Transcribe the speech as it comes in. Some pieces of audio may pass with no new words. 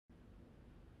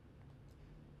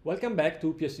Welcome back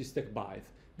to PSC Tech Byte.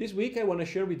 This week I want to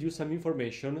share with you some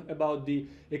information about the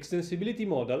extensibility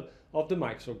model of the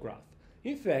Microsoft Graph.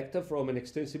 In fact, from an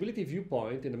extensibility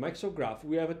viewpoint in the Microsoft Graph,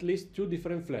 we have at least two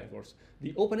different flavors,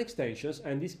 the open extensions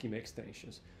and the schema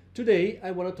extensions. Today I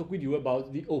want to talk with you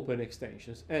about the open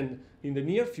extensions, and in the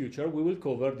near future we will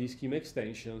cover the schema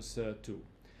extensions too.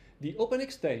 The open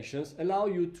extensions allow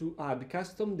you to add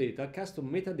custom data,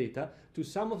 custom metadata to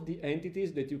some of the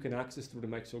entities that you can access through the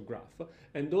Microsoft Graph.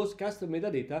 And those custom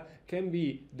metadata can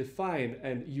be defined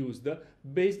and used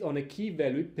based on a key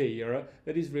value pair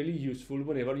that is really useful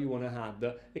whenever you want to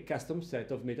add a custom set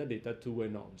of metadata to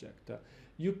an object.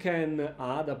 You can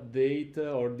add, update,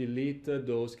 or delete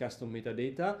those custom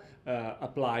metadata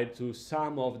applied to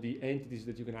some of the entities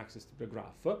that you can access to the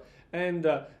graph. And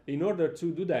in order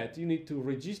to do that, you need to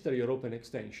register your open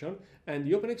extension, and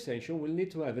the open extension will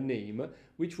need to have a name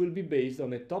which will be based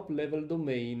on a top-level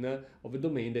domain of a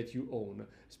domain that you own.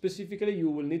 Specifically, you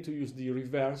will need to use the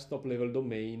reverse top-level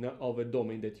domain of a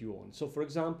domain that you own. So, for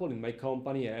example, in my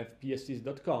company, I have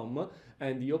psys.com,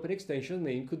 and the open extension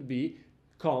name could be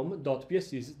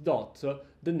com.psys.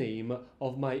 The name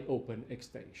of my open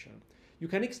extension. You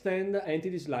can extend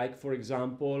entities like, for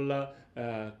example,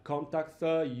 contacts,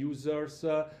 users,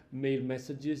 mail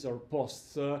messages or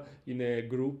posts in a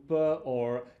group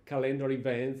or calendar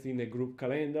events in a group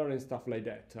calendar and stuff like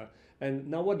that. And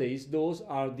nowadays, those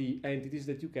are the entities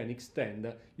that you can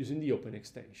extend using the open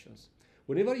extensions.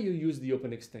 Whenever you use the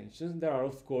open extensions, there are,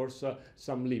 of course,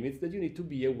 some limits that you need to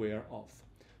be aware of.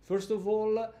 First of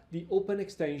all, the open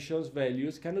extensions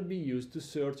values cannot be used to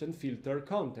search and filter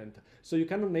content. So you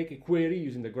cannot make a query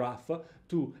using the graph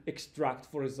to extract,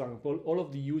 for example, all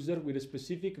of the user with a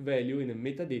specific value in a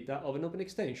metadata of an open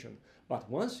extension. But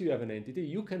once you have an entity,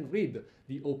 you can read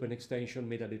the open extension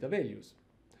metadata values.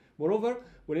 Moreover,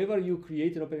 whenever you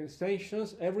create an open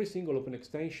extensions, every single open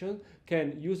extension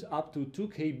can use up to 2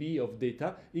 KB of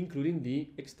data, including the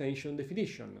extension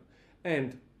definition.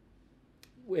 And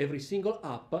every single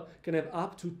app can have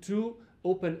up to 2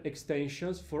 open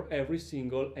extensions for every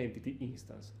single entity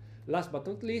instance. Last but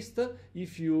not least,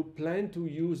 if you plan to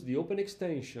use the open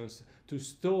extensions to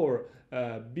store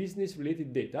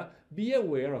business-related data, be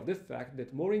aware of the fact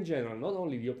that more in general, not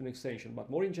only the open extension, but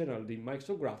more in general, the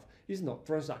Microsoft Graph is not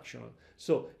transactional.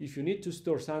 So if you need to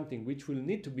store something which will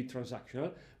need to be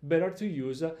transactional, better to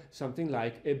use something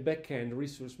like a backend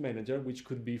resource manager, which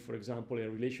could be, for example, a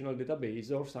relational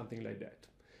database or something like that.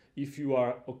 If you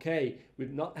are okay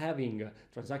with not having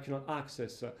transactional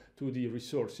access to the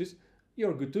resources,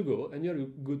 you're good to go and you're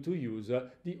good to use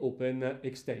the open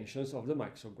extensions of the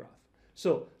Microsoft Graph.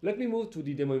 So let me move to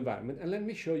the demo environment and let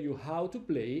me show you how to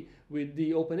play with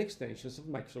the open extensions of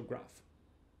Microsoft Graph.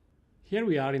 Here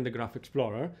we are in the Graph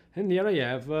Explorer, and here I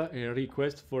have a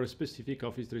request for a specific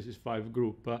Office 365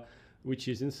 group, which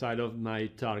is inside of my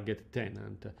target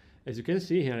tenant. As you can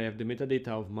see, here I have the metadata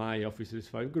of my Office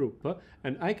 365 group,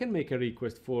 and I can make a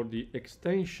request for the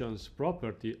extensions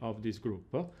property of this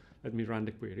group. Let me run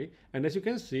the query, and as you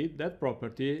can see, that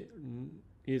property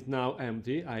is now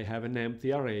empty. I have an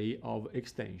empty array of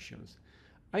extensions.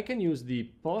 I can use the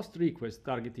post request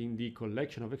targeting the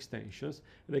collection of extensions,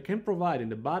 and I can provide in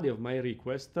the body of my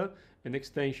request an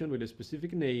extension with a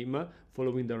specific name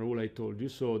following the rule I told you,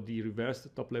 so the reverse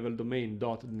top level domain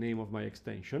dot the name of my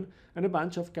extension, and a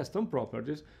bunch of custom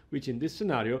properties, which in this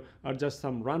scenario are just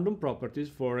some random properties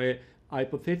for a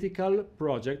hypothetical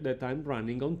project that I'm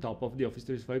running on top of the Office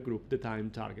 365 group that I'm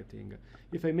targeting.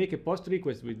 If I make a post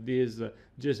request with this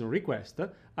JSON request,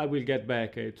 I will get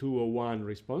back a 201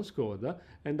 response code,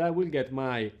 and I will get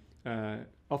my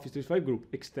Office 365 group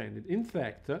extended. In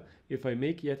fact, if I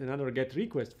make yet another GET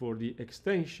request for the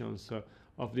extensions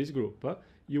of this group,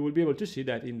 you will be able to see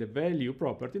that in the value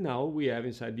property now we have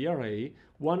inside the array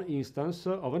one instance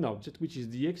of an object, which is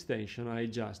the extension I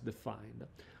just defined.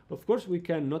 Of course, we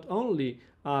can not only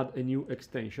add a new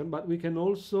extension, but we can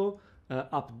also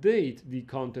update the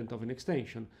content of an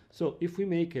extension. So if we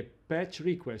make a patch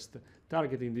request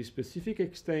targeting the specific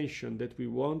extension that we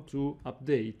want to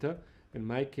update, in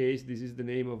my case, this is the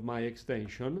name of my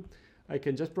extension, I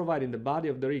can just provide in the body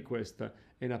of the request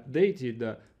an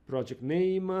updated project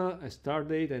name, a start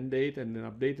date, end date, and an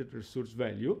updated resource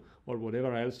value, or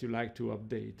whatever else you like to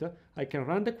update. I can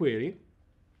run the query,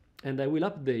 and I will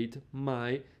update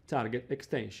my target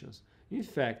extensions. In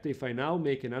fact, if I now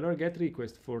make another GET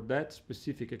request for that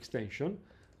specific extension,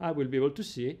 I will be able to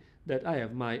see that I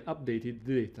have my updated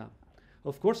data.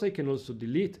 Of course, I can also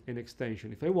delete an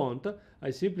extension if I want.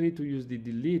 I simply need to use the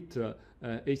delete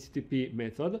HTTP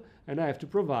method, and I have to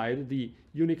provide the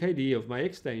unique ID of my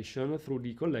extension through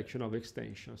the collection of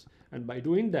extensions. And by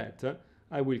doing that,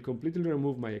 I will completely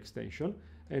remove my extension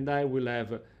and I will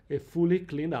have a fully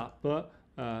cleaned up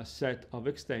set of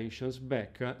extensions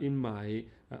back in my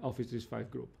Office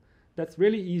 365 group. That's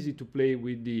really easy to play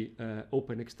with the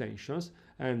open extensions,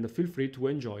 and feel free to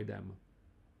enjoy them.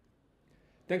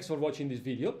 Thanks for watching this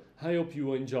video. I hope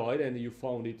you enjoyed and you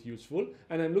found it useful,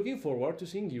 and I'm looking forward to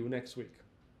seeing you next week.